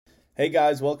Hey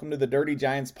guys, welcome to the Dirty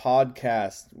Giants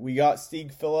podcast. We got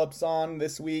Steve Phillips on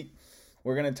this week.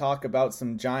 We're going to talk about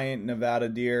some giant Nevada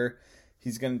deer.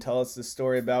 He's going to tell us the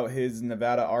story about his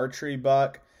Nevada archery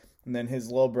buck. And then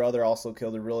his little brother also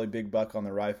killed a really big buck on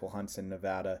the rifle hunts in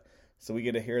Nevada. So we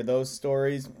get to hear those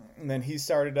stories. And then he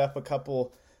started up a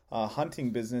couple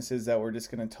hunting businesses that we're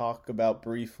just going to talk about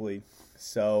briefly.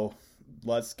 So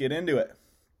let's get into it.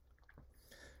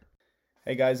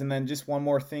 Hey guys, and then just one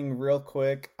more thing real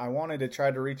quick. I wanted to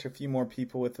try to reach a few more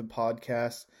people with the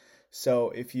podcast. So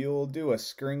if you'll do a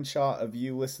screenshot of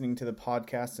you listening to the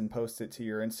podcast and post it to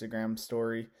your Instagram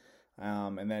story,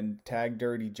 and then tag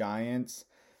Dirty Giants,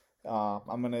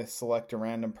 I'm going to select a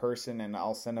random person and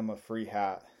I'll send them a free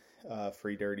hat,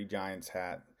 free Dirty Giants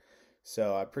hat.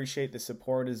 So I appreciate the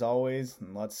support as always,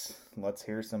 and let's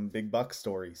hear some big buck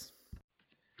stories.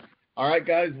 All right,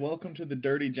 guys, welcome to the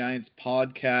Dirty Giants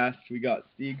podcast. We got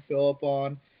Steve Phillips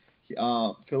on.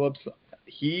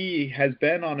 He has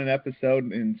been on an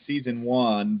episode in season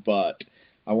 1, but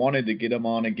I wanted to get him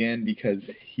on again because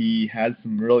he has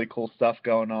some really cool stuff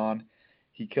going on.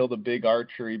 He killed a big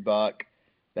archery buck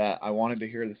that I wanted to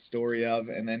hear the story of,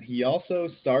 and then he also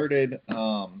started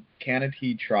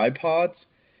Canopy Tripods,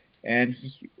 and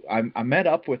I met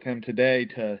up with him today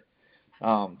to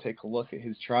take a look at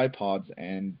his tripods,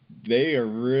 and they are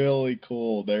really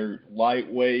cool. They're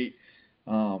lightweight,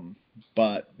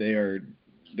 but they're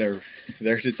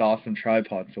just awesome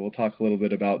tripods. So we'll talk a little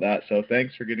bit about that. So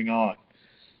thanks for getting on.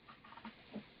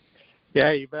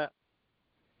 Yeah, you bet.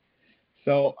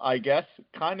 So I guess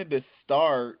kind of to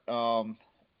start,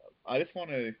 I just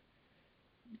want to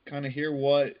kind of hear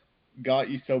what got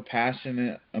you so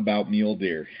passionate about mule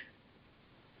deer.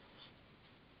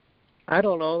 I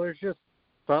don't know. There's just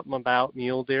something about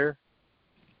mule deer.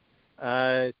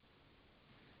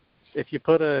 If you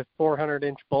put a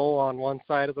 400-inch bull on one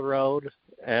side of the road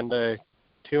and a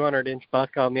 200-inch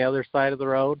buck on the other side of the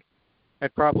road,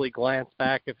 I'd probably glance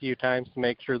back a few times to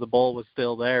make sure the bull was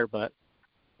still there, but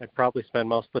I'd probably spend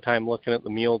most of the time looking at the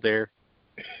mule deer.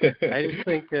 I just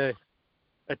think a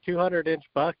 200-inch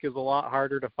buck is a lot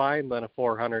harder to find than a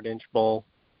 400-inch bull.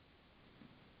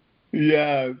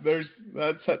 Yeah,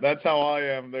 that's how I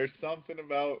am. There's something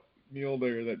about mule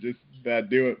deer that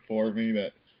do it for me,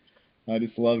 that I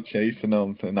just love chasing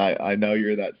them, and I know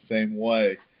you're that same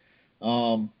way.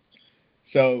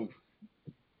 So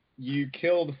you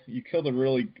killed a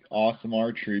really awesome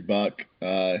archery buck,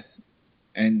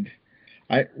 and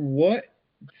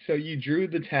so you drew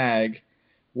the tag.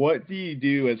 What do you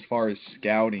do as far as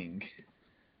scouting?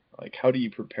 Like, how do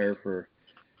you prepare for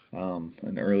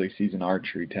an early season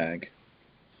archery tag?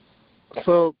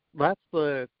 So that's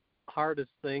the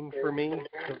hardest thing for me.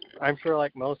 I'm sure,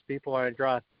 like most people, when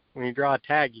you draw a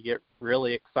tag, you get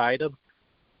really excited.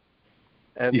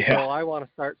 And yeah. So I want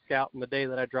to start scouting the day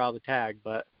that I draw the tag,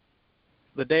 but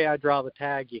the day I draw the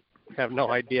tag, you have no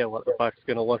idea what the buck's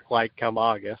going to look like come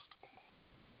August.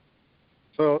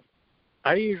 So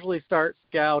I usually start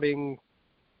scouting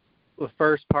the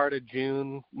first part of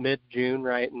June, mid-June,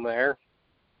 right in there.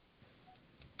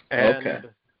 And okay.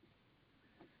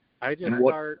 I just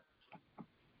start.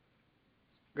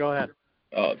 Go ahead.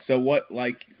 So what,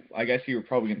 like, I guess you were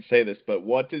probably going to say this, but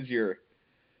what does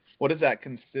that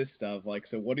consist of? Like,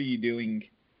 so what are you doing,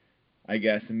 I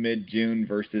guess, mid-June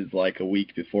versus like a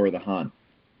week before the hunt?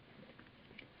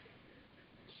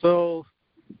 So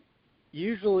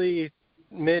usually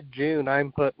mid-June,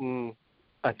 I'm putting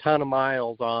a ton of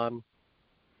miles on,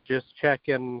 just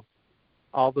checking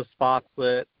all the spots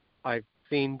that I've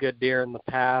seen good deer in the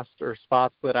past, or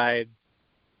spots that I'd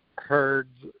heard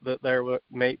that there was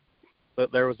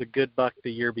a good buck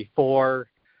the year before,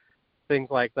 things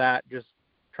like that. Just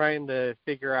trying to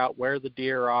figure out where the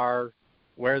deer are,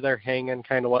 where they're hanging,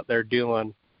 kind of what they're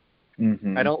doing.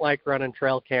 Mm-hmm. I don't like running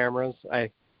trail cameras.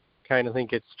 I kind of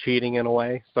think it's cheating in a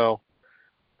way, so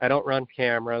I don't run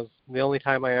cameras. The only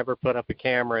time I ever put up a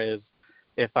camera is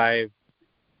if I've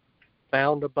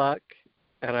found a buck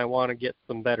and I want to get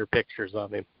some better pictures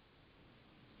of him.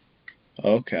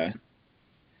 Okay.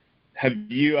 Have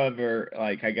you ever,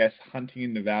 like, I guess hunting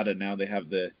in Nevada now, they have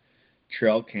the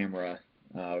trail camera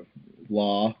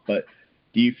law, but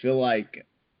do you feel like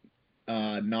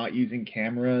not using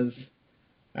cameras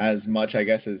as much, I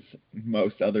guess, as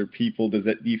most other people, do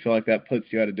you feel like that puts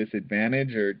you at a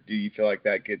disadvantage, or do you feel like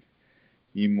that gets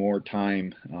you more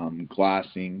time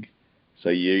glassing, so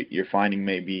you're finding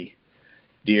maybe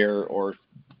deer or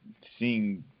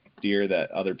seeing deer that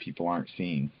other people aren't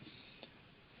seeing?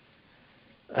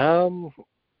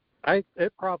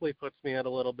 It probably puts me at a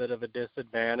little bit of a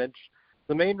disadvantage.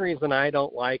 The main reason I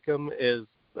don't like them is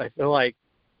I feel like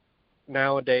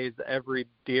nowadays every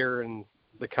deer in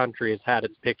the country has had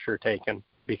its picture taken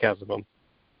because of them.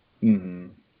 Mm-hmm.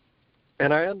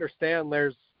 And I understand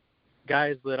there's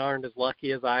guys that aren't as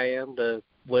lucky as I am to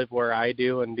live where I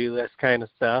do and do this kind of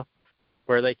stuff,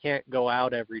 where they can't go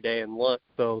out every day and look.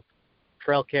 So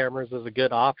trail cameras is a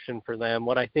good option for them.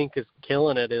 What I think is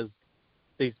killing it is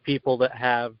these people that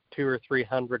have 200 or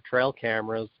 300 trail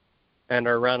cameras and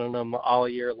are running them all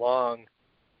year long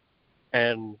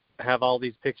and have all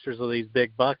these pictures of these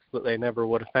big bucks that they never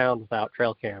would have found without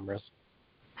trail cameras.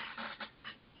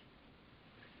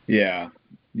 Yeah,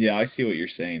 I see what you're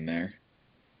saying there.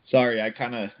 Sorry, I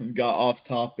kind of got off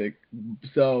topic.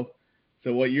 So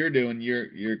what you're doing,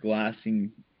 you're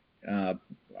glassing.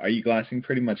 Are you glassing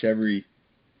pretty much every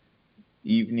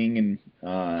evening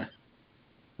and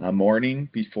morning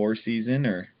before season,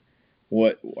 or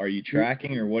what are you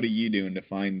tracking, or what are you doing to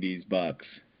find these bucks?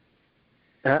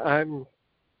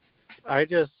 I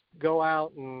just go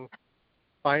out and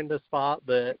find a spot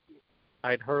that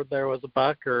I'd heard there was a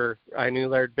buck, or I knew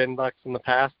there'd been bucks in the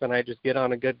past, and I just get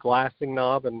on a good glassing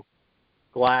knob and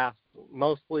glass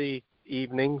mostly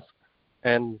evenings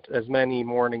and as many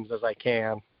mornings as I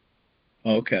can.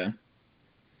 Okay.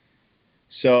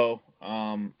 So,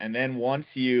 and then once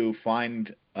you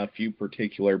find a few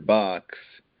particular bucks,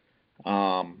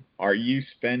 are you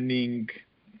spending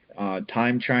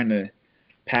time trying to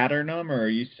pattern them, or are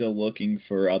you still looking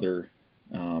for other,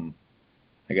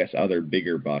 other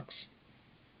bigger bucks?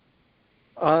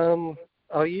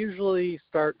 I'll usually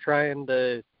start trying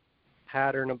to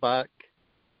pattern a buck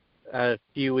a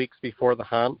few weeks before the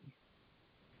hunt.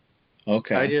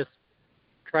 Okay. I just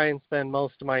try and spend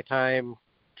most of my time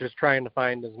just trying to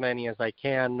find as many as I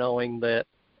can, knowing that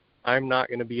I'm not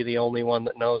going to be the only one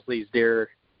that knows these deer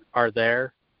are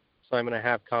there. So I'm going to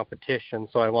have competition,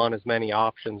 so I want as many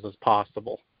options as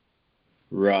possible.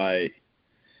 Right.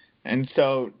 And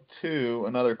so, too,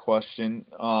 another question,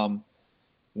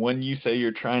 when you say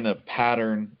you're trying to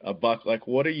pattern a buck, like,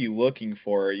 what are you looking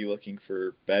for? Are you looking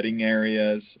for bedding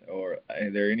areas, or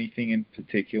is there anything in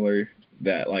particular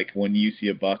that, like, when you see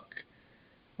a buck,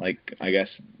 like, I guess,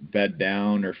 bed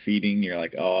down or feeding, you're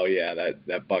like, oh, yeah,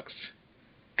 that buck's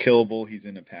killable, he's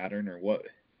in a pattern, or what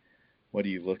are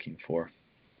you looking for?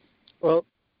 Well,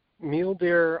 mule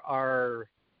deer are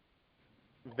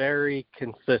very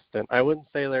consistent. I wouldn't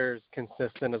say they're as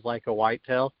consistent as like a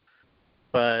whitetail,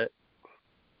 but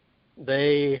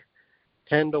they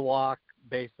tend to walk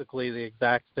basically the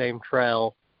exact same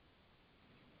trail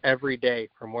every day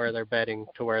from where they're bedding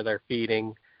to where they're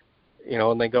feeding. You know,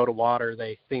 when they go to water,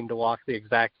 they seem to walk the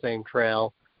exact same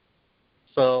trail.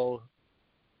 So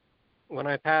when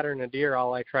I pattern a deer,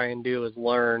 all I try and do is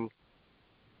learn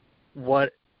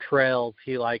what trails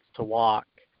he likes to walk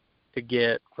to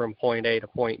get from point A to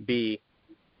point B,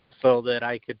 so that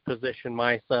I could position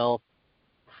myself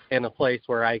in a place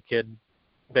where I could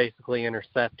basically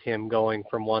intercept him going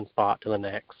from one spot to the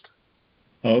next.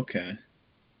 Okay.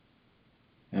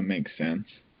 That makes sense.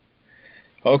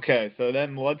 Okay, so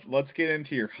then let's get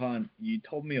into your hunt. You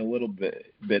told me a little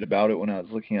bit about it when I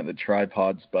was looking at the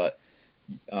tripods, but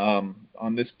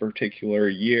on this particular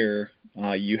year,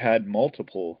 you had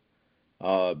multiple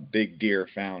big deer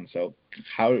found. So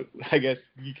I guess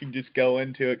you can just go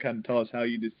into it, kind of tell us how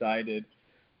you decided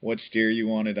which deer you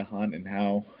wanted to hunt and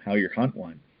how your hunt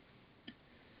went.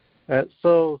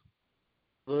 So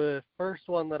the first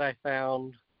one that I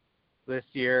found this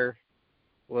year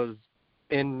was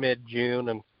in mid-June,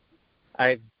 and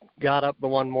I got up the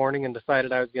one morning and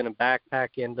decided I was going to pack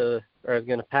back into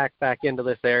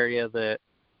this area that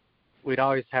we'd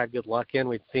always had good luck in.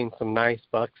 We'd seen some nice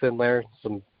bucks in there,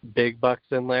 some big bucks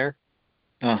in there.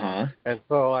 Uh-huh. And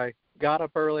so I got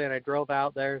up early and I drove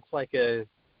out there. It's like a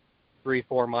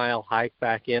 3-4 mile hike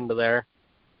back into there.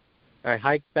 I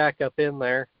hiked back up in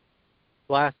there,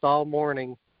 last all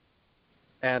morning,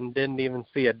 and didn't even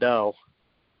see a doe.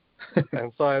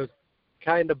 And so I was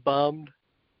kind of bummed.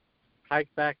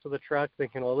 Hiked back to the truck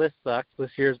thinking, well, this sucks.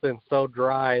 This year's been so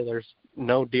dry, there's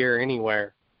no deer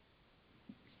anywhere.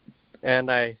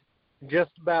 And I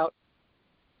just about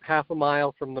half a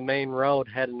mile from the main road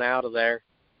heading out of there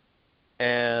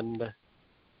and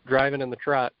driving in the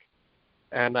truck.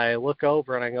 And I look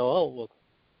over and I go, oh, well,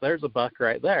 there's a buck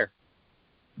right there.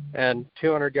 And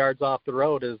 200 yards off the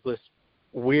road is this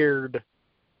weird,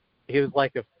 he was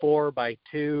like a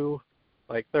 4x2,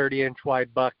 like 30-inch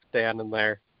wide buck standing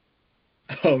there.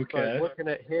 Okay. So I was looking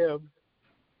at him,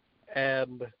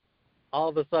 and all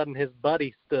of a sudden his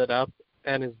buddy stood up,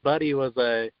 and his buddy was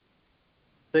a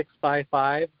 6x5.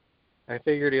 I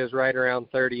figured he was right around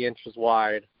 30 inches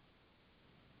wide.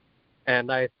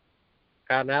 And I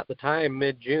And at the time,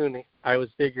 mid-June, I was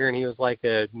figuring he was like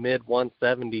a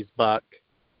mid-170s buck.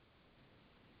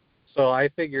 So I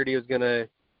figured he was going to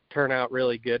turn out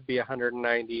really good, be a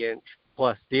 190-inch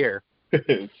plus deer.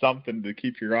 Something to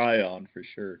keep your eye on for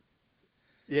sure.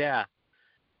 Yeah.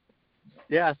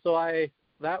 Yeah, so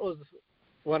that was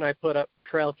when I put up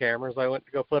trail cameras. I went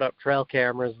to go put up trail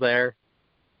cameras there,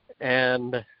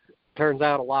 and turns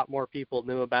out a lot more people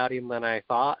knew about him than I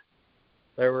thought.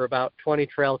 There were about 20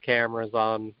 trail cameras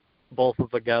on both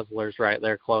of the guzzlers right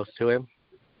there close to him.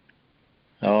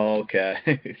 Oh, okay.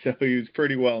 So he was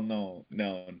pretty well known.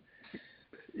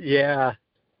 Yeah.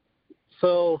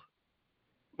 So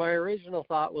my original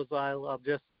thought was I'll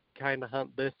just kind of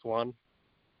hunt this one.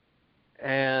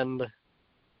 And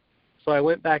so I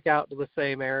went back out to the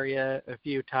same area a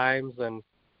few times, and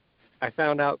I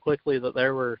found out quickly that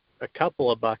there were a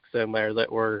couple of bucks in there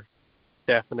that were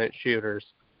definite shooters.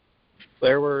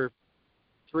 There were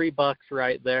 3 bucks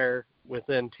right there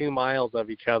within 2 miles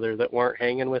of each other that weren't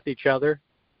hanging with each other.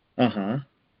 Uh-huh.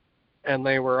 And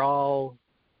they were all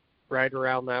right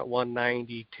around that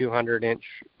 190, 200-inch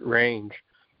range.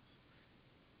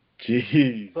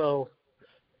 Jeez. So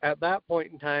at that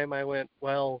point in time, I went,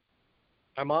 well,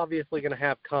 I'm obviously going to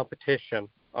have competition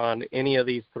on any of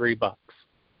these 3 bucks.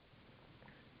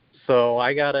 So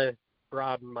I got to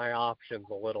broaden my options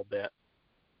a little bit.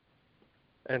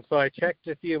 And so I checked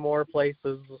a few more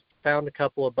places, found a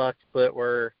couple of bucks that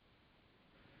were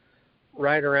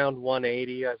right around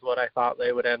 180 is what I thought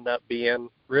they would end up being.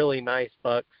 Really nice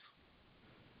bucks.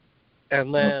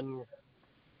 And then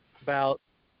about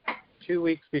 2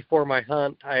 weeks before my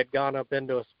hunt, I had gone up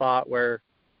into a spot where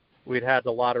we'd had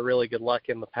a lot of really good luck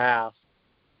in the past.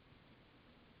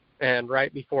 And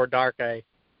right before dark, I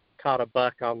caught a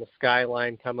buck on the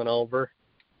skyline coming over.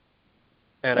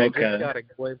 And I just got a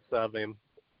glimpse of him.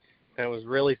 And it was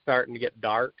really starting to get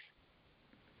dark.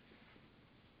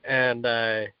 And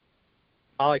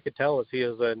all I could tell was he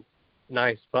was a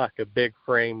nice buck, a big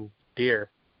frame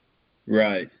deer.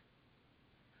 Right.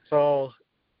 So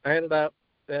I ended up,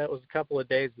 it was a couple of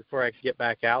days before I could get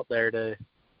back out there to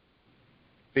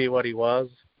see what he was.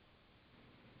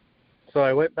 So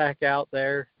I went back out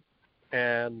there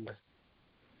and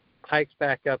hiked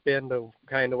back up into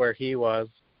kind of where he was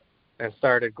and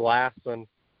started glassing.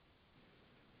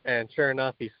 And sure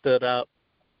enough, he stood up,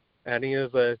 and he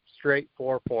was a straight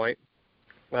 4-point.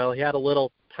 Well, he had a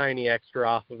little tiny extra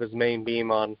off of his main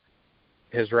beam on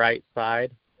his right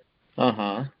side.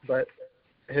 Uh-huh. But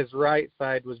his right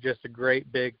side was just a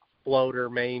great big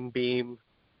floater main beam.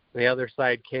 The other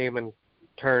side came and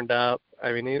turned up.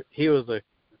 I mean, he was a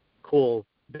cool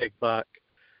big buck.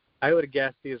 I would have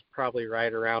guessed he was probably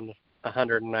right around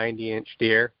 190-inch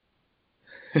deer.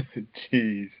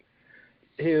 Jeez.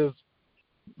 He was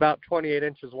about 28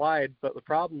 inches wide, but the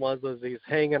problem was he's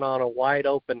hanging on a wide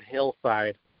open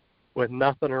hillside with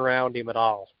nothing around him at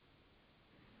all.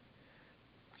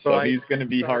 So he's going to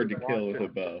be hard to kill with a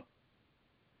bow.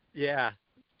 Yeah.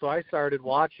 So I started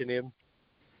watching him,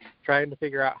 trying to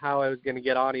figure out how I was going to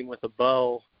get on him with a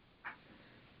bow.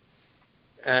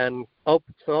 And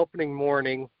opening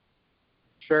morning,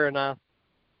 sure enough,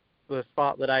 the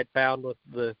spot that I'd found with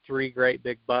the 3 great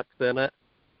big bucks in it,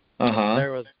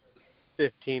 there was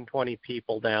 15, 20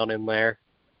 people down in there.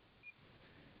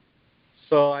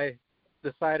 So I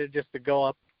decided just to go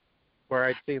up where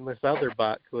I'd seen this other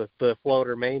buck with the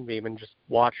floater main beam and just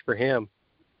watch for him.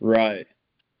 Right.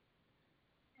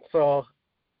 So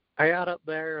I got up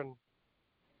there and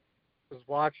was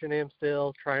watching him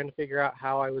still, trying to figure out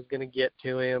how I was going to get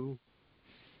to him.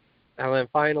 And then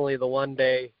finally the one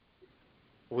day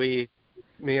me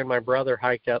and my brother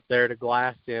hiked up there to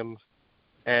glass him,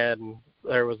 and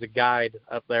there was a guide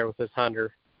up there with his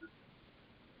hunter.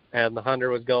 And the hunter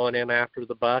was going in after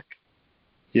the buck.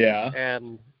 Yeah.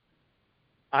 And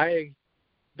I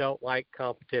don't like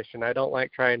competition. I don't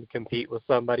like trying to compete with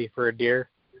somebody for a deer.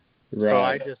 Right. So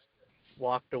I just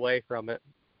walked away from it.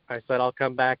 I said I'll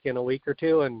come back in a week or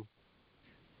two and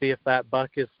see if that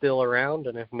buck is still around,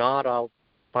 and if not, I'll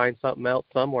find something else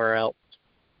somewhere else.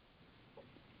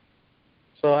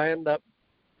 So I ended up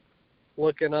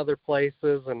looking other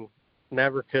places and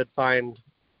never could find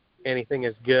anything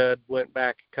as good. Went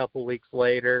back a couple weeks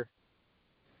later,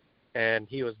 and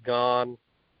he was gone.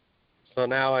 So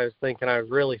now I was thinking I was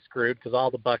really screwed because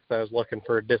all the bucks I was looking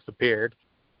for disappeared.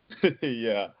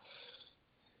 Yeah.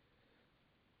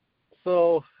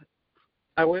 So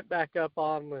I went back up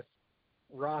on this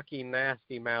rocky,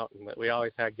 nasty mountain that we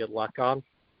always had good luck on.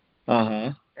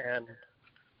 Uh-huh. And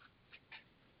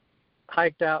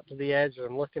hiked out to the edge, and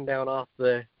I'm looking down on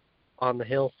the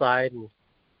hillside, and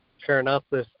sure enough,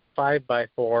 this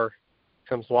 5x4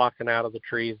 comes walking out of the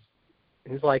trees.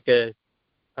 He's like a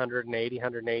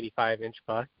 185 inch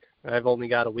buck. I've only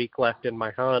got a week left in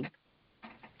my hunt.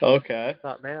 Okay. I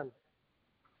thought, man,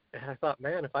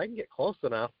 if I can get close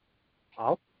enough,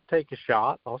 I'll take a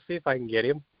shot. I'll see if I can get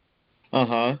him.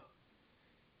 Uh-huh.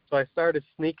 So I started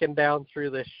sneaking down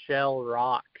through this shell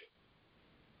rock,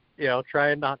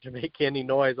 trying not to make any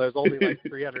noise. I was only like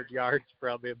 300 yards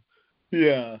from him.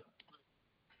 Yeah.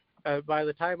 By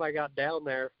the time I got down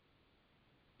there,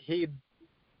 he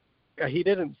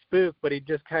didn't spook, but he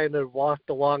just kind of walked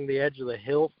along the edge of the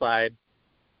hillside.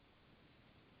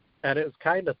 And it was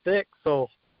kind of thick, so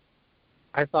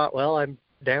I thought, well, I'm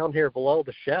down here below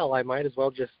the shell. I might as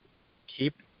well just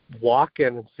keep walking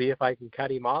and see if I can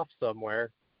cut him off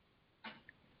somewhere.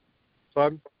 So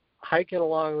I'm hiking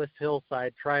along this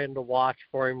hillside, trying to watch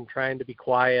for him, trying to be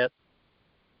quiet.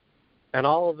 And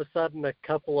all of a sudden, a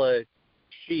couple of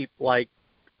sheep, like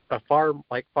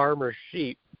farmer's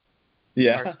sheep,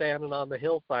 are standing on the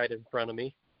hillside in front of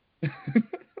me.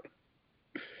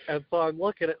 And so I'm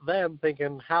looking at them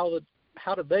thinking, how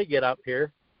did they get up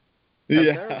here? And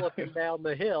they're looking down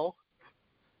the hill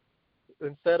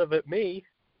instead of at me.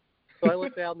 So I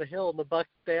look down the hill, and the buck's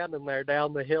standing there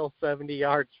down the hill 70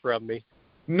 yards from me.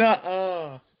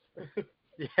 Nuh-uh.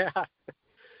 Yeah.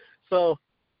 So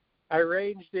I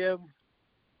ranged him,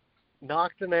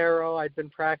 knocked an arrow. I'd been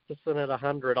practicing at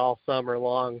 100 all summer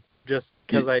long just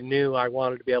because I knew I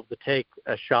wanted to be able to take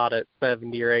a shot at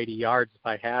 70 or 80 yards if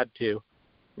I had to.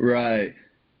 Right.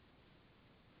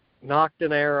 Knocked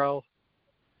an arrow,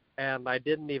 and I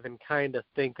didn't even kind of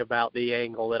think about the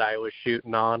angle that I was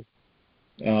shooting on,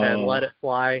 and let it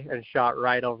fly and shot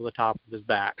right over the top of his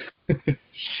back.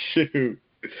 Shoot.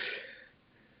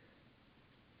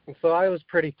 And so I was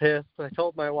pretty pissed. I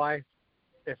told my wife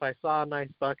if I saw a nice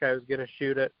buck, I was going to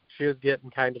shoot it. She was getting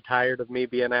kind of tired of me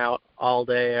being out all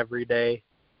day, every day,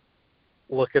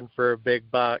 looking for a big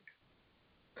buck.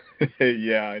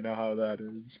 Yeah, I know how that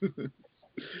is.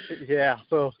 Yeah,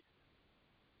 so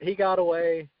he got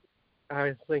away. I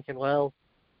was thinking, well,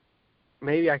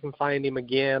 maybe I can find him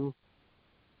again.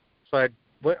 So I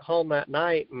went home that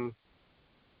night, and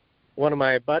one of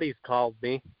my buddies called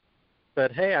me,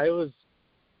 said, hey, I was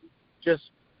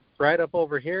just right up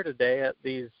over here today at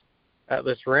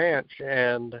this ranch,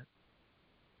 and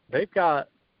they've got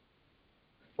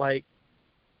like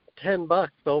 10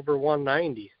 bucks over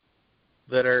 190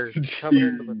 that are coming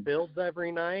into the fields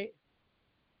every night.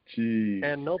 Jeez.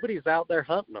 And nobody's out there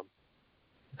hunting them.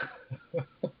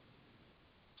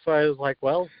 So I was like,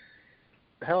 well,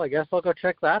 hell, I guess I'll go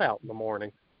check that out in the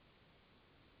morning.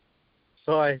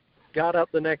 So I got up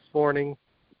the next morning,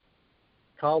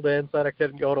 called in, said I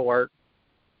couldn't go to work,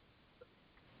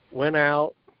 went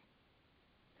out,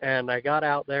 and I got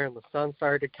out there, and the sun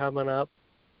started coming up,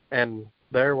 and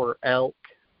there were elk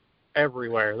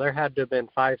everywhere. There had to have been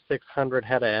 500-600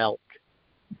 head of elk.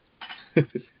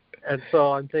 And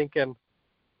so I'm thinking,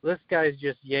 this guy's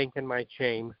just yanking my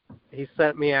chain. He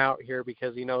sent me out here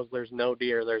because he knows there's no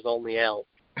deer, there's only elk.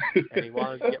 And he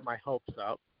wanted to get my hopes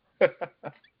up.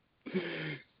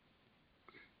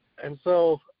 And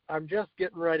so I'm just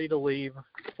getting ready to leave.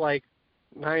 It's like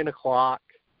 9 o'clock.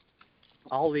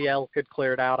 All the elk had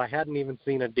cleared out. I hadn't even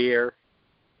seen a deer.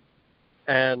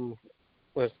 And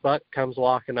this buck comes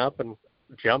walking up and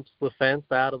jumps the fence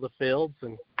out of the fields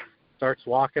and starts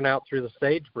walking out through the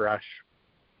sagebrush.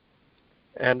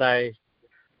 And I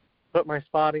put my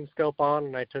spotting scope on,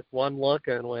 and I took one look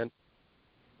and went,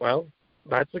 well,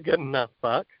 that's a good enough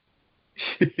buck.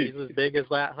 He's as big as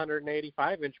that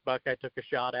 185-inch buck I took a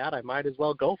shot at. I might as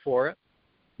well go for it.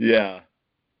 Yeah.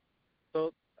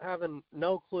 So having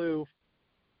no clue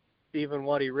even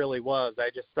what he really was,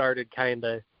 I just started kind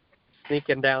of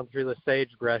sneaking down through the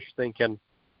sagebrush thinking,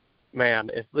 man,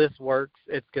 if this works,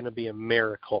 it's going to be a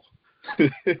miracle.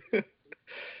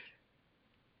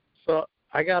 So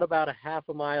I got about a half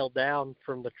a mile down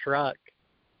from the truck,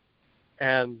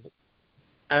 and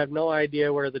I have no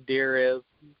idea where the deer is.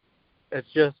 It's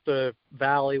just a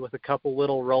valley with a couple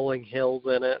little rolling hills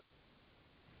in it.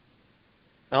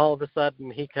 All of a sudden,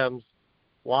 he comes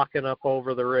walking up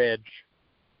over the ridge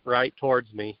right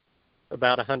towards me,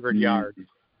 about 100 yards.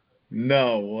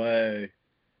 No way.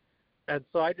 And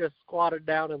so I just squatted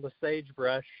down in the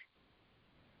sagebrush,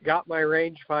 got my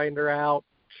rangefinder out,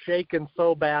 shaking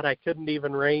so bad I couldn't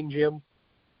even range him.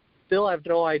 Still have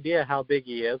no idea how big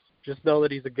he is. Just know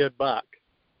that he's a good buck.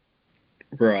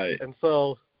 Right. And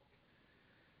so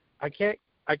I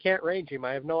can't range him.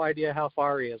 I have no idea how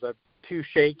far he is. I'm too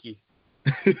shaky.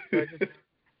 So I just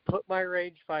put my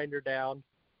rangefinder down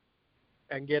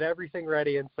and get everything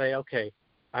ready and say, okay,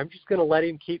 I'm just going to let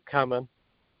him keep coming.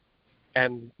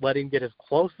 and let him get as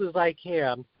close as I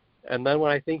can. And then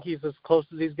when I think he's as close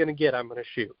as he's going to get, I'm going to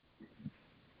shoot.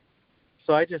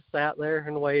 So I just sat there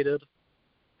and waited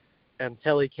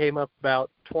until he came up about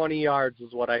 20 yards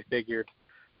is what I figured.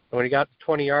 And when he got to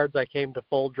 20 yards, I came to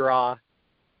full draw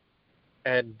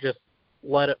and just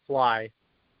let it fly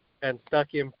and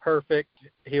stuck him perfect.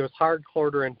 He was hard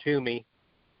quartering to me.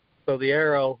 So the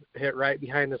arrow hit right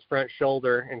behind his front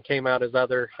shoulder and came out his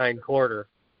other hind quarter.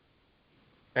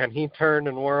 And he turned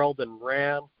and whirled and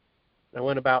ran and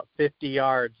went about 50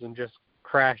 yards and just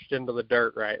crashed into the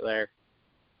dirt right there.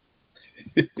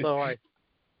 So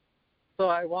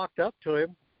I walked up to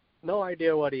him, no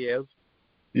idea what he is.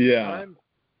 Yeah.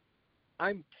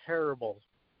 I'm terrible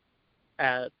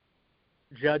at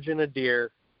judging a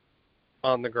deer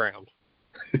on the ground.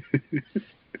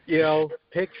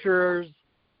 Pictures,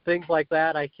 things like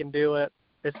that, I can do it,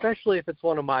 especially if it's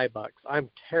one of my bucks. I'm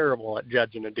terrible at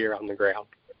judging a deer on the ground.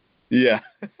 Yeah.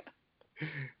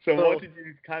 So what did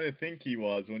you kind of think he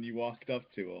was when you walked up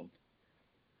to him?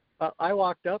 I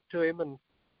walked up to him, and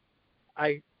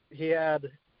he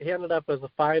ended up as a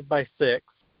 5x6,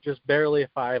 just barely a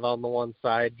 5 on the one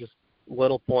side, just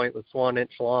little point that's 1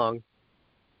 inch long.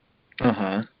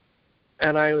 Uh-huh.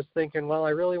 And I was thinking, well,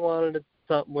 I really wanted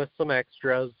something with some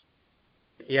extras.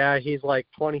 Yeah, he's like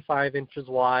 25 inches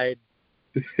wide,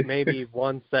 maybe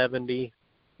 170,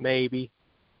 maybe.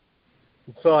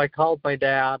 So I called my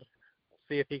dad,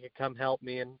 see if he could come help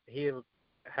me, and he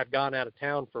had gone out of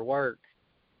town for work.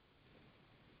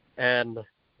 And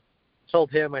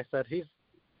told him, I said, he's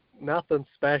nothing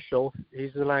special.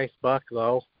 He's a nice buck,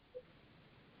 though.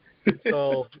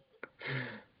 So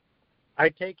I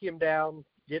take him down,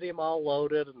 get him all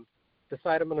loaded, and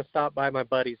decide I'm going to stop by my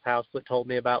buddy's house that told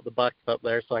me about the bucks up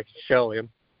there so I could show him.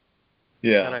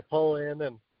 Yeah. And I pull in,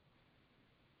 and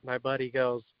my buddy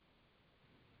goes,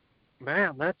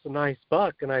 man, that's a nice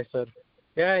buck. And I said,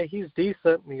 yeah, he's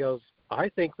decent. And he goes, I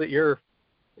think that you're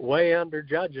way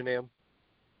underjudging him.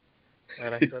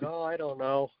 And I said, oh, I don't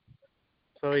know.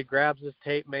 So he grabs his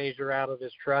tape measure out of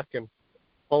his truck and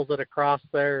pulls it across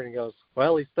there, and he goes,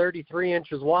 well, he's 33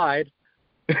 inches wide.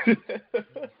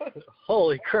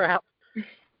 Holy crap.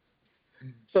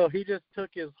 So he just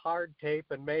took his hard tape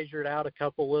and measured out a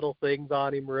couple little things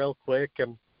on him real quick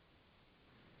and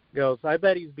goes, I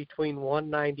bet he's between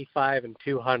 195 and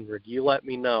 200. You let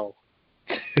me know.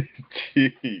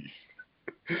 Jeez.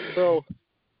 So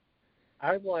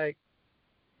I'm like,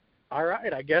 all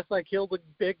right, I guess I killed a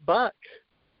big buck.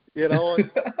 And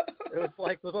it was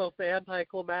like the most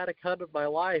anticlimactic hunt of my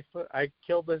life. I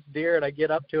killed this deer, and I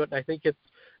get up to it, and I think it's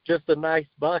just a nice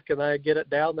buck, and I get it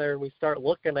down there, and we start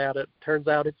looking at it. Turns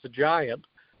out it's a giant.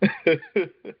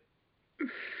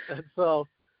 And so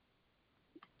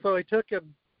I took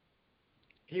him.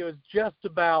 He was just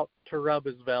about to rub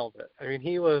his velvet. I mean,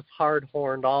 he was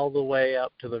hard-horned all the way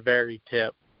up to the very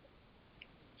tip.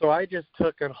 So I just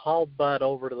took and hauled Bud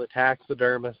over to the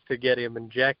taxidermist to get him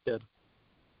injected.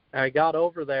 And I got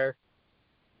over there,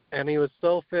 and he was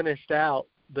so finished out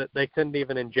that they couldn't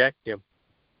even inject him.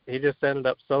 He just ended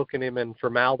up soaking him in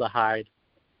formaldehyde.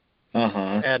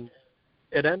 Uh-huh. And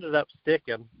it ended up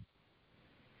sticking.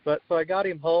 But so I got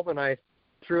him home, and I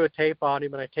threw a tape on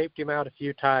him, and I taped him out a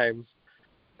few times.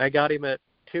 I got him at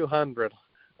 200.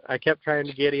 I kept trying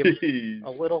to get him a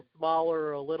little smaller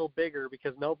or a little bigger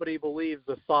because nobody believes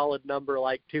a solid number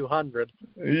like 200.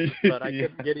 But I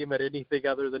couldn't get him at anything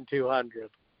other than 200.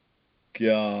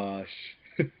 Gosh.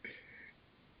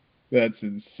 That's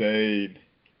insane.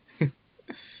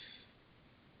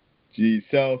 Geez,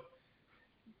 so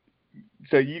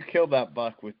you killed that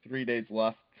buck with 3 days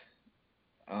left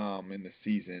in the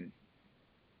season.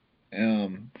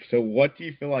 So what do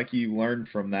you feel like you learned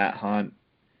from that hunt?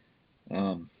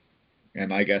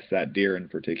 And I guess that deer in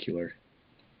particular.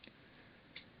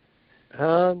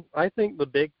 I think the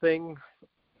big thing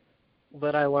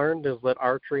that I learned is that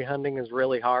archery hunting is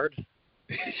really hard.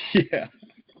 Yeah.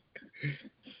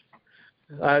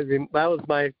 I mean, that was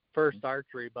my first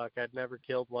archery buck. I'd never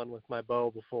killed one with my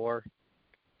bow before.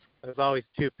 I was always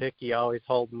too picky, always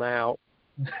holding out.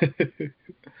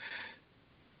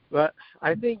 But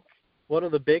I think one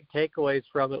of the big takeaways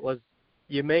from it was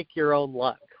you make your own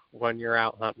luck when you're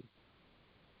out hunting.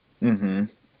 Mhm.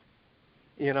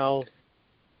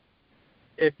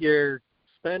 If you're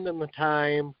spending the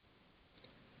time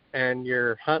and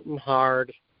you're hunting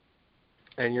hard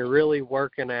and you're really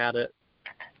working at it,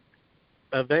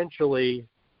 eventually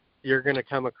you're going to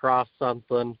come across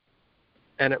something,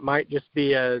 and it might just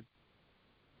be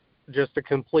just a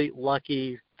complete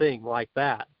lucky thing like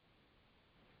that.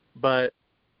 But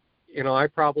I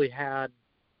probably had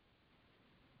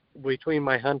between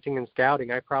my hunting and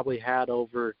scouting, I probably had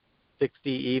over 60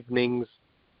 evenings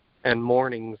and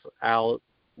mornings out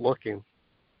looking,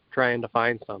 trying to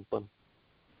find something.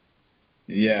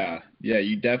 Yeah,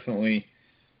 you definitely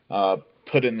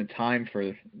put in the time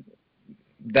for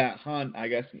that hunt. I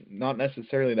guess not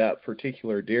necessarily that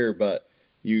particular deer, but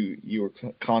you were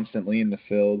constantly in the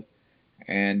field,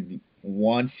 and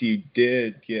once you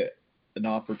did get an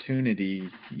opportunity,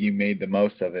 you made the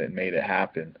most of it and made it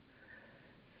happen.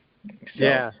 So,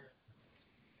 Yeah.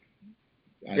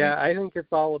 I think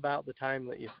it's all about the time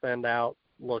that you spend out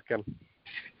looking.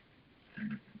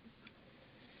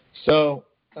 So,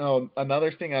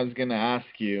 another thing I was going to ask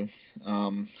you,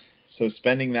 so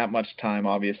spending that much time,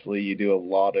 obviously you do a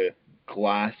lot of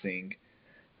glassing,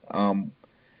 and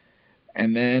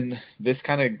then this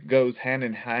kind of goes hand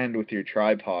in hand with your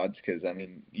tripods, because, I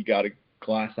mean, you got to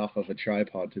glass off of a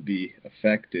tripod to be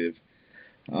effective.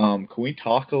 Can we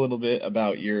talk a little bit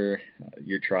about your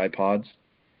tripods?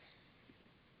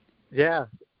 Yeah.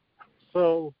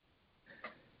 So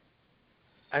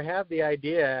I had the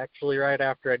idea actually right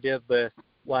after I did the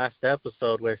last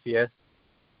episode with you.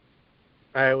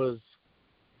 I was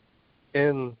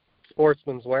in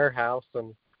Sportsman's Warehouse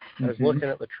and I was looking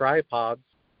at the tripods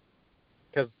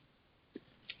because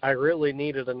I really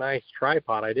needed a nice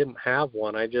tripod. I didn't have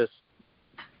one. I just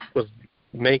was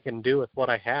making do with what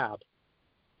I had.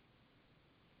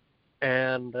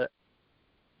 And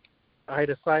I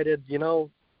decided,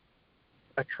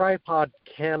 a tripod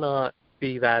cannot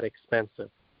be that expensive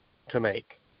to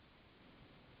make.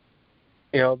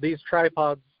 These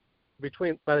tripods,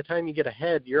 by the time you get a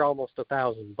head, you're almost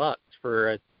 $1,000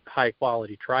 for a high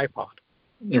quality tripod.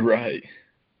 Right.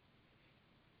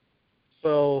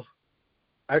 So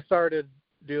I started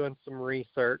doing some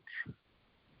research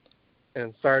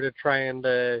and started trying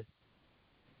to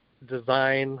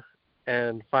design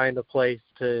and find a place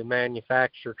to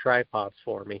manufacture tripods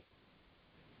for me.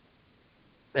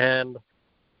 And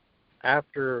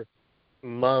after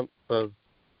months of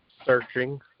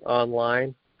searching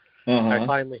online, I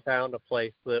finally found a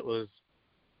place that was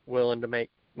willing to make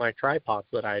my tripods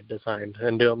that I had designed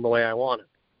and do them the way I wanted.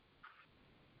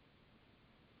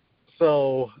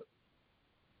 So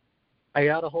I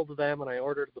got a hold of them and I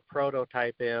ordered the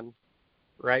prototype in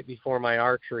right before my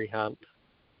archery hunt.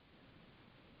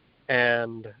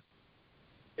 And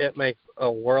it makes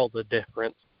a world of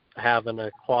difference having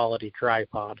a quality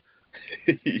tripod.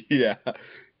 Yeah.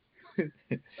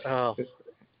 Oh,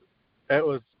 it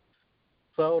was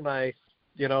so nice,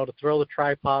 to throw the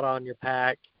tripod on your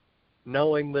pack,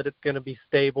 knowing that it's going to be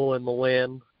stable in the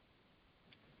wind,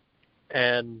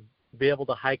 and be able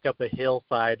to hike up a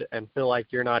hillside and feel like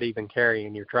you're not even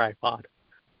carrying your tripod.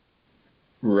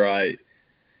 Right.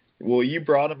 Well, you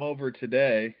brought them over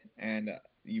today, and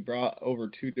you brought over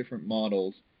two different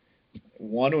models.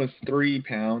 One was 3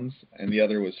 pounds, and the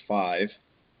other was 5.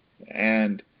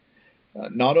 And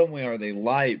not only are they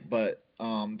light, but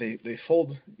they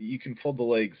fold. You can fold the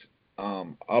legs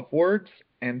upwards,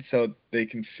 and so they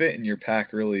can fit in your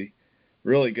pack really,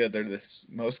 really good. They're the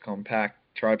most compact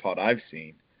tripod I've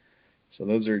seen. So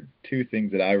those are two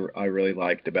things that I really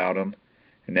liked about them,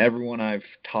 and everyone I've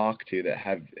talked to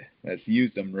that's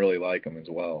used them really like them as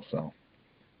well. So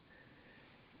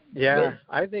yeah,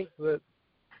 I think that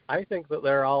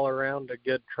they're all around a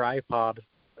good tripod.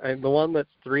 And the one that's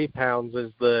 3 pounds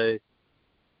is the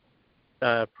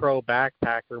Pro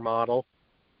Backpacker model,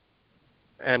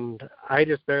 and I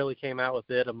just barely came out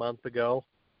with it a month ago.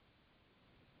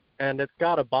 And it's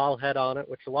got a ball head on it,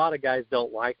 which a lot of guys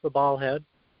don't like the ball head.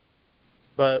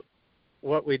 But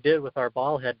what we did with our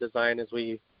ball head design is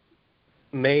we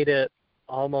made it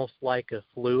almost like a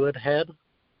fluid head,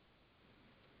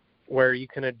 where you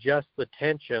can adjust the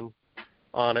tension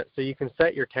on it. So you can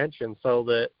set your tension so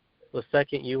that the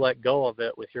second you let go of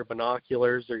it with your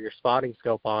binoculars or your spotting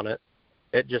scope on it,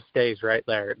 it just stays right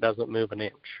there. It doesn't move an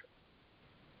inch.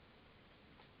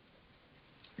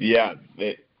 Yeah,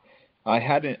 I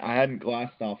hadn't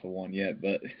glassed off of one yet,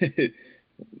 but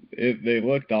they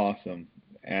looked awesome.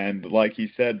 And like you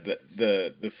said,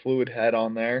 the fluid head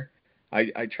on there,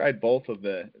 I tried both of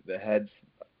the heads,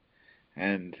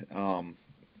 and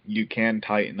you can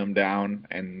tighten them down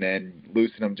and then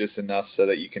loosen them just enough so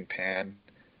that you can pan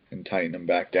and tighten them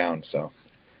back down. So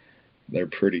they're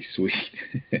pretty sweet.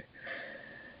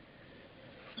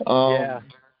 Yeah.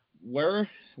 Where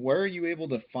are you able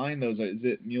to find those? Is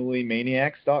it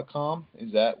MuleyManiacs.com?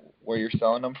 Is that where you're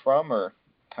selling them from, or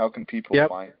how can people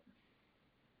find?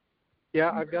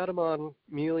 Yeah, I've got them on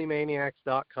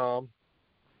MuleyManiacs.com.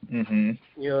 Mm-hmm.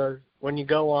 When you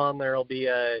go on, there'll be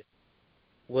a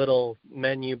little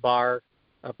menu bar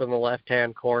up in the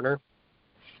left-hand corner,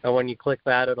 And when you click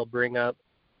that, it'll bring up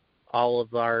all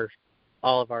of our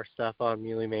stuff on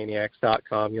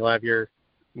MuleyManiacs.com. You'll have your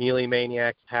Muley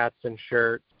Maniacs hats and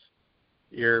shirts,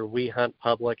 your We Hunt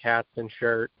Public hats and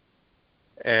shirts,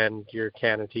 and your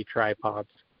Canopy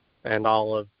tripods, and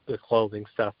all of the clothing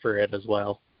stuff for it as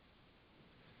well.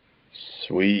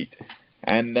 Sweet.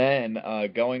 And then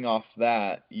going off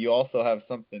that, you also have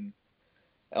something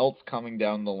else coming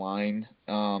down the line.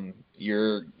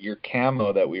 Your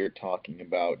camo that we were talking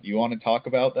about. You want to talk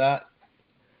about that?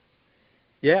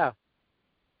 Yeah.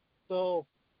 So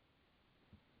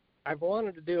I've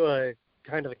wanted to do a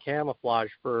kind of a camouflage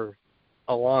for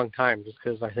a long time, just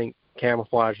because I think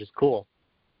camouflage is cool.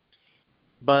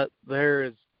 But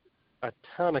there's a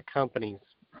ton of companies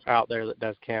out there that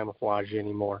does camouflage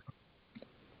anymore.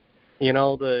 You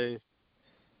know,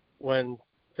 when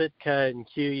Sitka and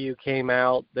QU came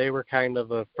out, they were kind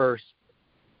of a first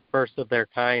of their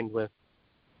kind with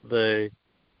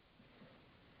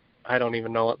I don't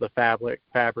even know what the fabric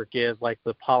is, like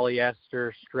the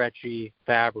polyester stretchy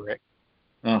fabric.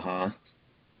 Uh-huh.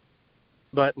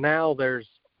 But now there's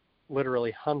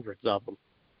literally hundreds of them.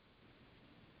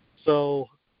 So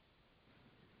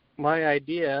my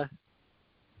idea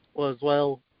was,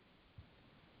 well,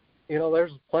 you know,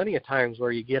 there's plenty of times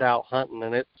where you get out hunting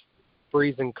and it's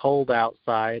freezing cold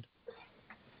outside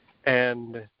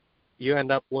and you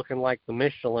end up looking like the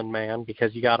Michelin Man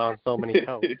because you got on so many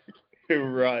coats.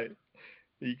 Right.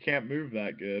 You can't move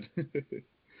that good.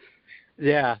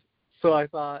 Yeah. So I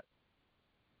thought,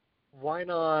 why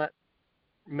not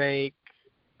make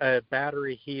a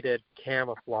battery-heated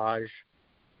camouflage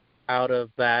out of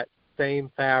that same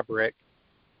fabric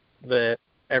that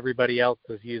everybody else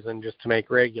is using just to make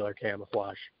regular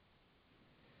camouflage?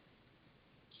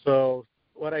 So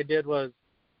what I did was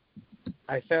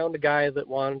I found a guy that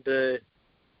wanted to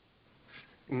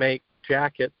make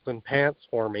jackets and pants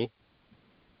for me,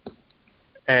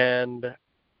 and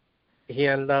he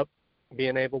ended up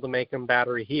being able to make them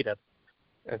battery heated.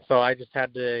 And so I just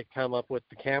had to come up with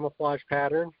the camouflage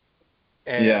pattern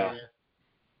and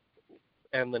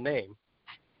the name.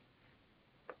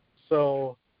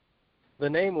 So the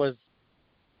name was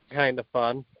kind of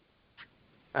fun.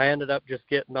 I ended up just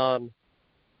getting on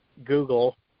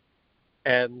Google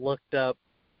and looked up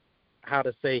how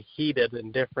to say heated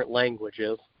in different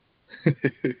languages.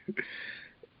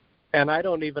 And I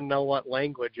don't even know what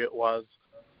language it was,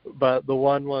 but the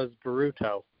one was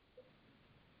Baruto.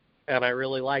 And I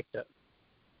really liked it.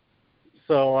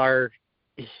 So our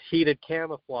heated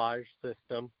camouflage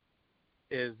system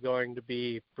is going to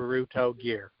be Baruto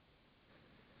gear.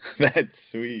 That's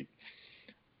sweet.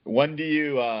 When do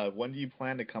you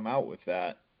plan to come out with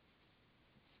that?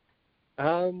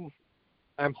 I'm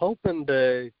hoping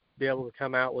to be able to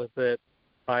come out with it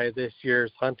by this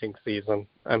year's hunting season.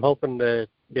 I'm hoping to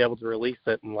be able to release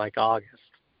it in like August.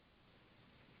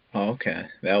 Oh, okay,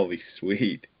 that'll be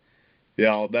sweet. Yeah,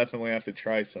 I'll definitely have to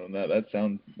try some. That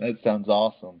sounds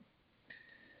awesome.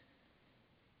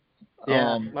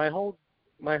 Yeah, my whole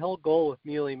goal with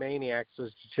Muley Maniacs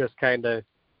was to just kind of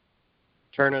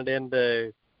turn it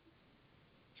into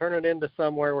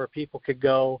somewhere where people could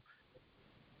go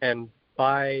and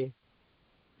buy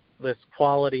this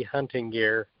quality hunting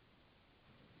gear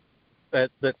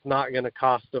that's not going to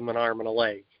cost them an arm and a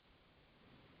leg.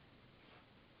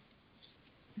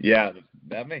 Yeah,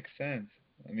 that makes sense.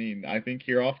 I mean, I think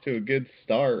you're off to a good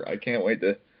start. I can't wait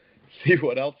to see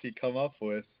what else you come up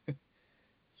with. It's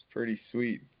pretty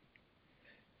sweet.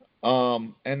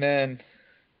 And then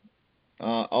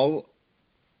I'll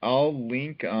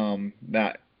link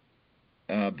that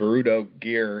Baruto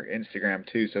gear Instagram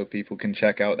too, so people can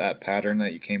check out that pattern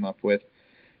that you came up with.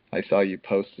 I saw you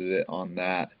posted it on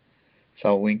that, so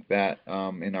I'll link that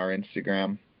in our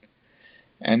Instagram.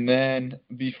 And then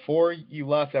before you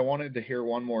left, I wanted to hear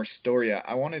one more story.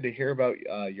 I wanted to hear about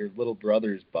your little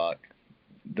brother's buck.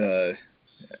 It's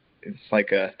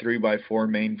like a 3x4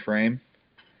 mainframe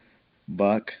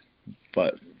buck,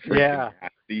 but Yeah.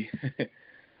 happy.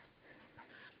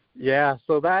 Yeah.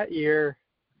 So that year,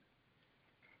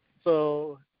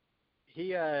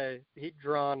 he'd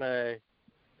drawn a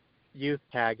youth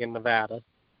tag in Nevada.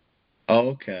 Oh,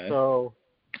 okay. So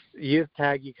youth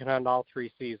tag, you can hunt all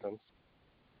 3 seasons.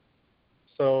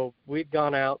 So we'd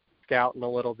gone out scouting a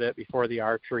little bit before the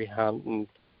archery hunt and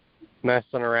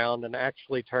messing around, and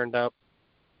actually turned up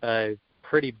a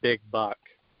pretty big buck.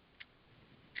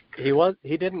 He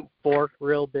didn't fork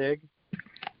real big,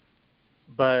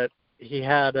 but he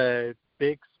had a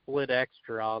big split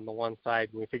extra on the one side,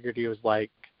 and we figured he was like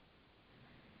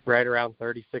right around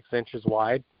 36 inches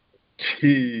wide.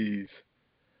 Jeez.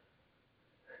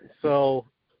 So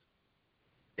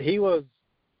he was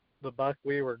the buck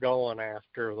we were going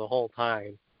after the whole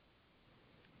time.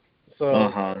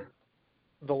 So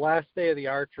the last day of the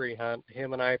archery hunt,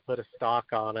 him and I put a stalk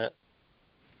on it,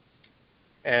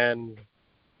 and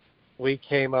we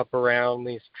came up around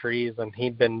these trees, and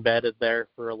he'd been bedded there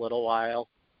for a little while.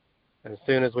 And as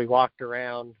soon as we walked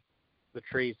around the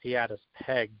trees, he had us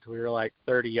pegged. We were like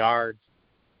 30 yards,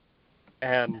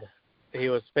 and he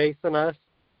was facing us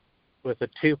with a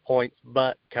 2-point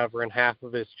butt covering half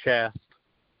of his chest.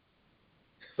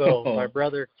 So my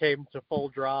brother came to full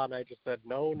draw, and I just said,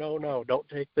 no, don't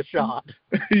take the shot.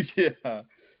 Yeah.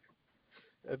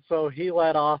 And so he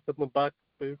let off, and the buck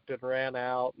spooked and ran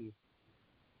out, and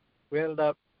we ended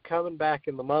up coming back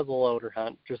in the muzzleloader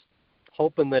hunt, just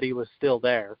hoping that he was still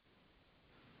there.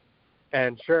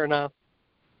 And sure enough,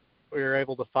 we were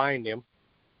able to find him.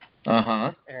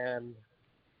 And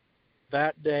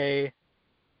that day,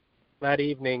 that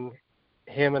evening,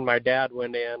 him and my dad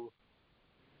went in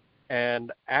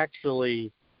and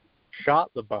actually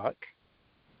shot the buck.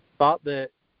 Thought that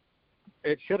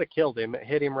it should have killed him. It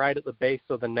hit him right at the base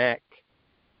of the neck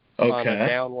on a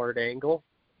downward angle.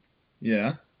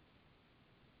 Yeah.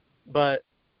 But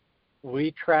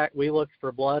we looked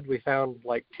for blood. We found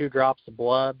like 2 drops of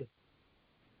blood.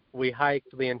 We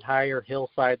hiked the entire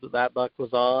hillside that buck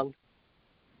was on,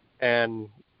 and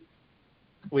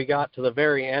we got to the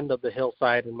very end of the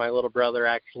hillside, and my little brother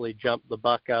actually jumped the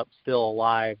buck up still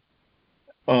alive.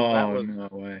 Oh, no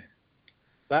way.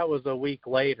 That was a week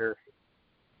later.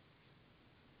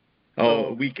 Oh,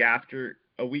 a week after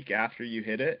you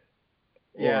hit it?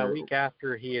 Yeah, a week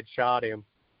after he had shot him.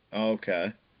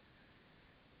 Okay.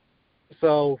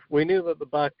 So we knew that the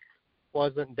buck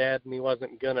wasn't dead and he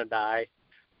wasn't going to die.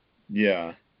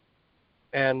 Yeah.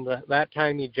 And that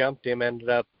time he jumped him ended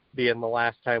up being the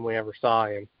last time we ever saw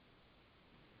him.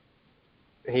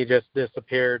 He just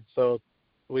disappeared, so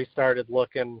we started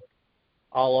looking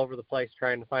all over the place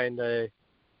trying to find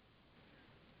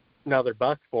another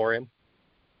buck for him.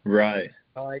 Right.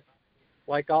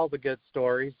 Like all the good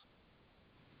stories,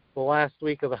 the last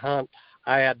week of the hunt,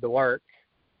 I had to work,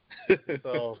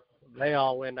 so they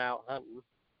all went out hunting.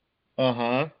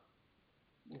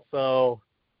 So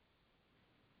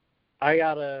I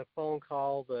got a phone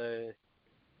call the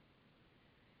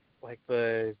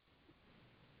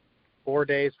 4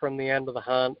 days from the end of the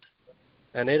hunt,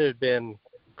 and it had been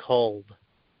cold.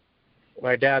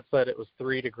 My dad said it was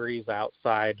 3 degrees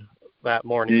outside that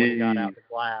morning when he got out the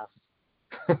glass.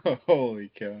 Holy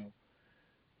cow.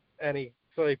 And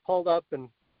so he pulled up and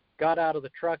got out of the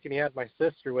truck, and he had my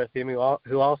sister with him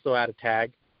who also had a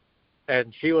tag,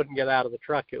 and she wouldn't get out of the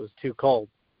truck. It was too cold.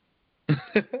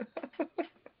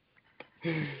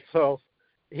 So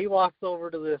he walks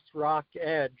over to this rock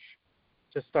edge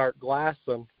to start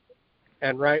glassing,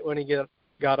 and right when he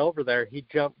got over there, he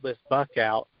jumped this buck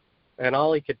out, and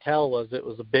all he could tell was it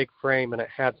was a big frame and it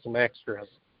had some extras.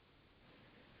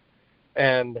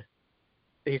 And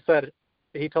he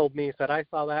told me, I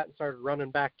saw that and started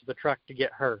running back to the truck to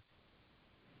get her.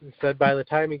 He said by the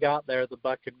time he got there, the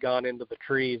buck had gone into the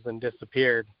trees and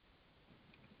disappeared.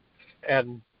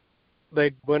 And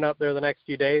they went up there the next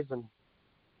few days and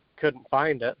couldn't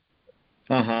find it.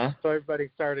 So everybody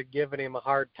started giving him a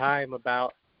hard time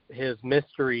about his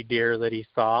mystery deer that he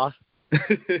saw.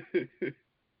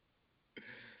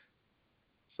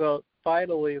 So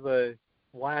finally, the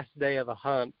last day of the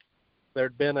hunt,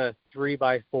 there'd been a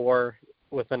 3x4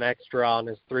 with an extra on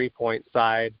his 3-point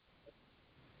side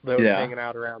that was hanging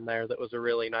out around there that was a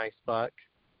really nice buck.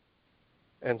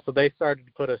 And so they started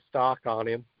to put a stalk on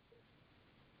him,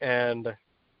 and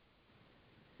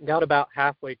got about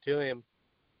halfway to him,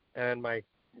 and my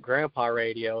grandpa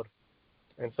radioed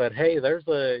and said, hey, there's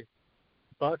a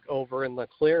buck over in the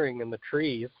clearing in the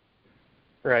trees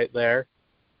right there,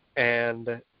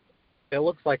 and it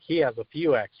looks like he has a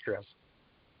few extras.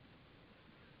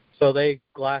 So they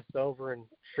glassed over, and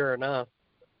sure enough,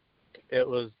 it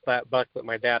was that buck that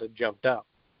my dad had jumped up.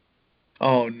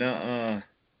 Oh, no.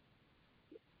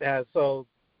 And so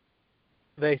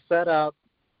they set up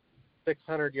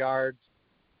 600 yards,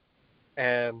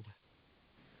 and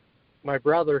my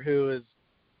brother, who is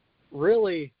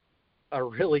really a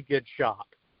really good shot.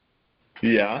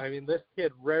 Yeah. I mean, this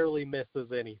kid rarely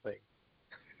misses anything.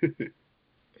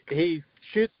 He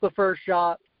shoots the first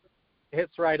shot,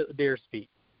 hits right at the deer's feet.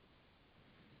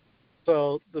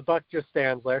 So the buck just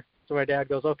stands there. So my dad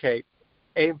goes, okay,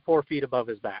 aim 4 feet above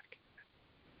his back.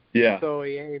 Yeah. So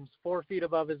he aims 4 feet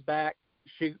above his back,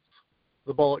 shoots,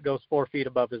 the bullet goes 4 feet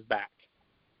above his back.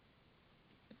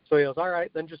 So he goes, all right,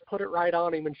 then just put it right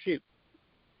on him and shoot.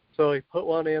 So he put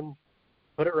one in,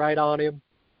 put it right on him,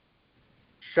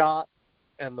 shot,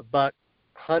 and the buck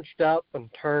hunched up and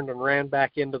turned and ran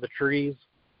back into the trees.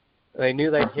 They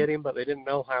knew they'd hit him, but they didn't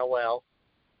know how well.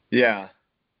 Yeah.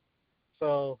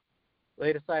 So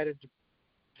they decided to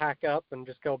pack up and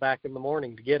just go back in the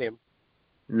morning to get him.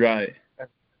 Right.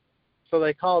 So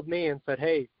they called me and said,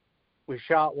 hey, we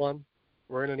shot one.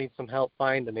 We're going to need some help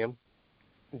finding him.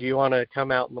 Do you want to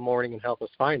come out in the morning and help us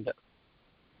find it?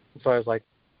 So I was like,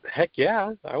 heck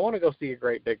yeah, I want to go see a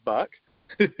great big buck.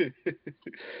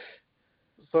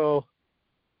 So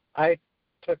I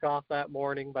took off that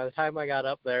morning. By the time I got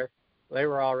up there, they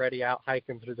were already out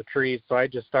hiking through the trees. So I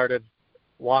just started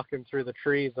walking through the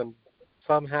trees, and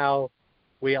somehow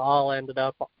we all ended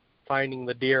up finding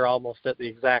the deer almost at the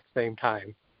exact same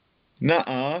time.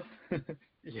 Nuh-uh.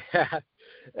 Yeah.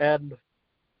 And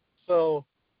so,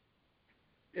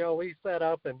 we set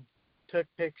up and took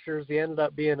pictures. He ended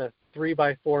up being a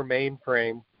 3x4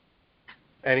 mainframe,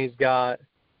 and he's got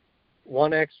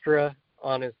one extra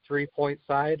on his 3-point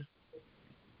side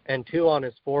and 2 on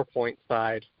his 4-point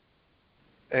side,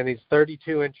 and he's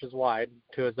 32 inches wide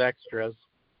to his extras.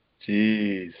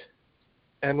 Jeez.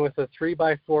 And with a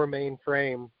 3x4 main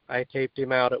frame, I taped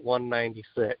him out at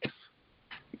 196.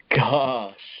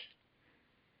 Gosh.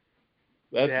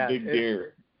 That's a big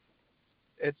deer.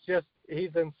 It's just,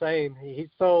 he's insane. He's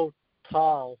so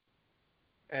tall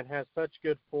and has such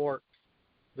good forks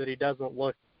that he doesn't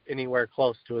look anywhere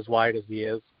close to as wide as he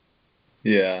is.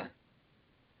 Yeah.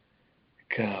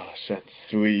 Gosh, that's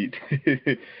sweet.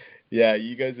 Yeah,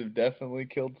 you guys have definitely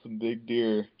killed some big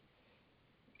deer.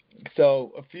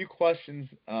 So, a few questions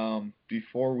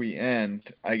before we end.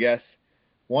 I guess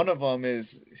one of them is,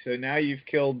 so now you've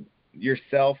killed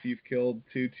yourself, you've killed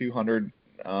two 200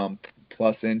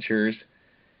 plus inchers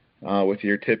with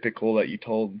your typical that you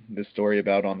told the story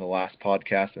about on the last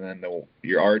podcast, and then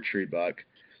your archery buck.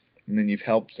 And then you've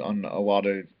helped on a lot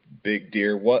of big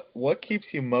deer. What keeps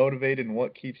you motivated, and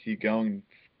what keeps you going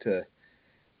to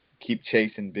keep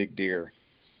chasing big deer?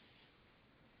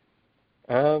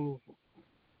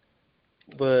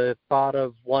 The thought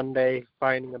of one day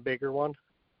finding a bigger one.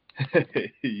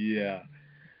 Yeah.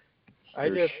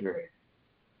 Sure.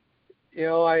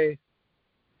 I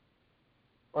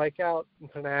like out in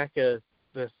Panaca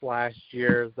this last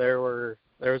year, there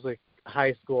was a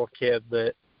high school kid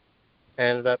that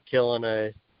ended up killing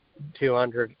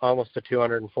almost a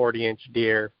 240-inch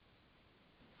deer.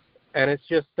 And it's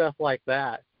just stuff like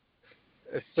that.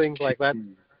 It's things like that.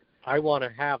 I want to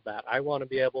have that. I want to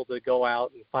be able to go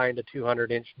out and find a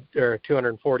 200-inch or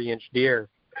 240-inch deer.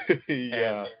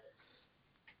 Yeah.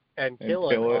 And kill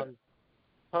it on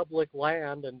public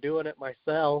land and doing it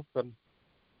myself, and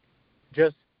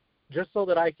just so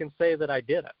that I can say that I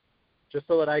did it, just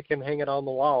so that I can hang it on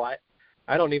the wall.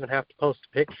 I don't even have to post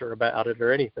a picture about it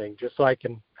or anything, just so I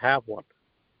can have one.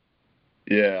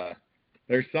 Yeah.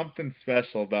 There's something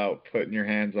special about putting your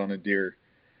hands on a deer.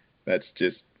 That's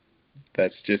just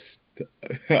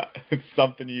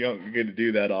something you don't get to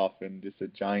do that often, just a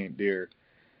giant deer.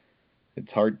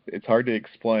 It's hard to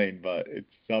explain, but it's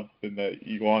something that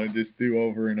you want to just do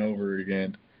over and over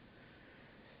again.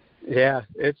 Yeah,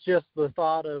 it's just the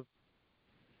thought of,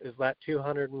 is that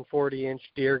 240-inch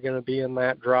deer going to be in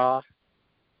that draw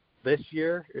this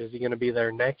year? Is he going to be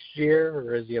there next year,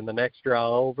 or is he in the next draw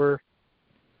over?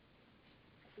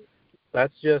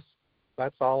 That's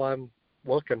all I'm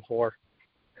looking for.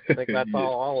 I think that's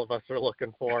all of us are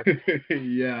looking for.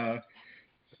 Yeah,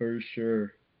 for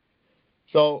sure.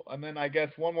 So, and then I guess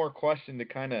one more question to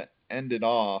kind of end it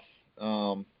off.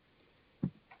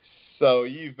 So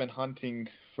you've been hunting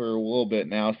for a little bit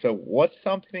now. So what's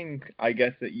something, I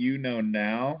guess, that you know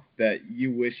now that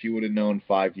you wish you would have known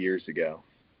 5 years ago?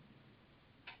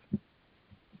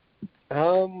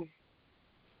 I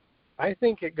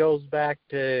think it goes back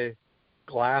to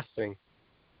glassing.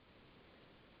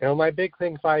 My big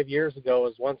thing 5 years ago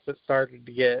is once it started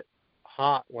to get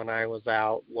hot when I was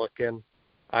out looking,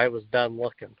 I was done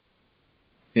looking.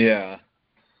 Yeah.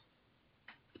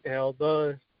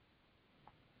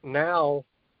 Now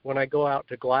when I go out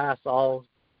to glass, I'll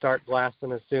start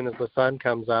glassing as soon as the sun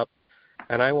comes up,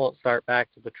 and I won't start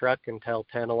back to the truck until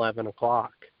 10, 11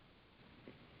 o'clock.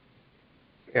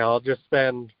 I'll just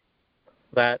spend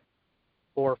that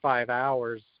 4 or 5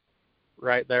 hours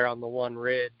right there on the one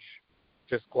ridge,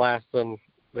 just glassing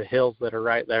the hills that are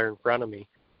right there in front of me,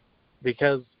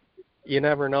 because you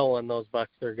never know when those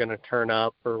bucks are going to turn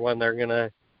up or when they're going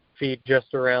to feed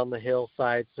just around the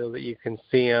hillside so that you can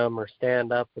see them, or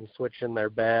stand up and switch in their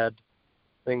bed,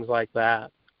 things like that.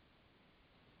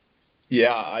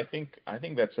 Yeah, I think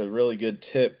that's a really good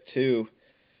tip too,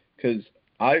 because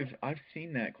I've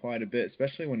seen that quite a bit,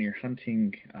 especially when you're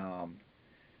hunting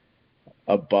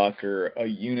a buck or a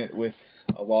unit with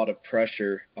a lot of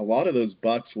pressure, a lot of those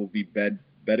bucks will be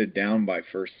bedded down by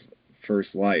first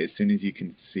light as soon as you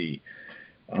can see.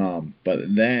 But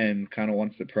then, kind of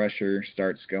once the pressure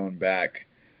starts going back,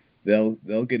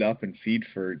 they'll get up and feed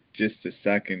for just a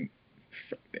second,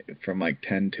 from like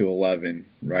 10 to 11,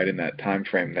 right in that time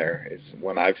frame. There is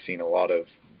when I've seen a lot of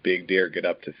big deer get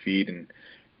up to feed and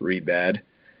rebed,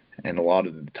 and a lot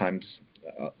of the times,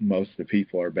 most of the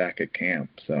people are back at camp.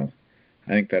 So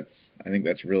I think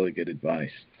that's really good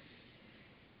advice.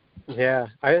 Yeah,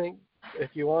 I think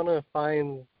if you want to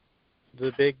find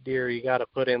the big deer, you got to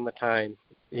put in the time.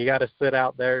 You got to sit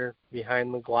out there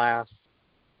behind the glass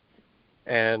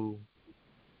and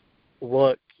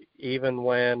look even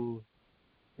when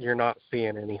you're not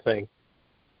seeing anything,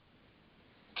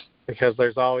 because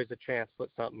there's always a chance that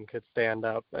something could stand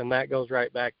up, and that goes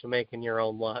right back to making your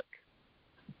own luck.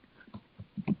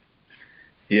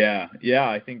 Yeah,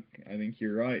 I think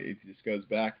you're right. It just goes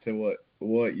back to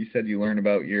what you said you learned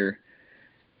about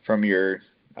from your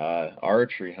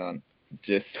archery hunt.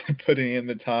 Just putting in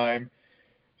the time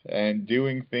and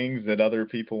doing things that other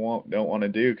people don't want to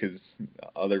do, because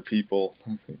other people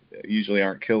usually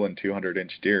aren't killing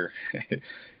 200-inch deer.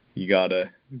 You gotta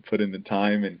put in the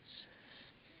time, and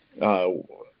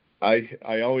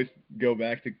I always go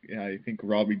back to, I think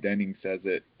Robbie Denning says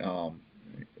it,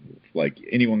 like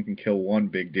anyone can kill one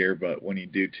big deer, but when you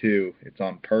do two, it's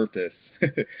on purpose.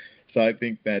 So I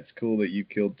think that's cool that you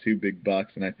killed two big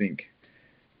bucks, and I think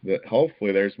that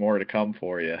hopefully there's more to come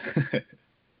for you.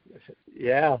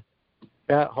 Yeah,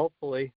 hopefully.